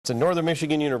So Northern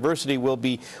Michigan University will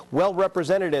be well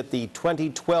represented at the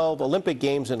 2012 Olympic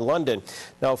Games in London.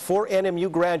 Now, 4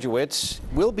 NMU graduates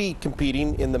will be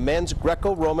competing in the men's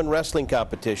Greco-Roman wrestling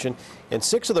competition, and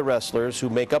 6 of the wrestlers who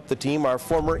make up the team are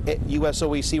former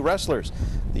USOEC wrestlers.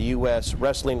 The U.S.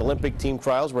 Wrestling Olympic team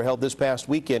trials were held this past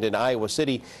weekend in Iowa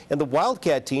City, and the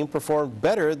Wildcat team performed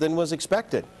better than was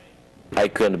expected. I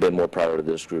couldn't have been more proud of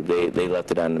this group. They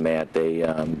left it on the mat.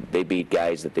 They beat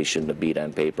guys that they shouldn't have beat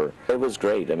on paper. It was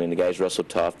great. I mean, the guys wrestled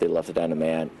tough. They left it on the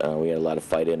mat. We had a lot of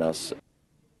fight in us.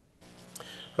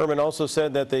 Herman also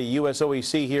said that the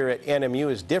USOEC here at NMU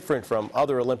is different from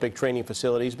other Olympic training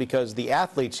facilities because the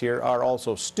athletes here are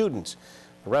also students.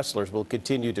 The wrestlers will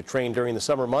continue to train during the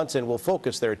summer months and will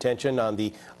focus their attention on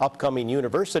the upcoming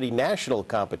university national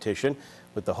competition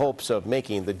with the hopes of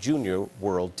making the junior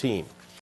world team.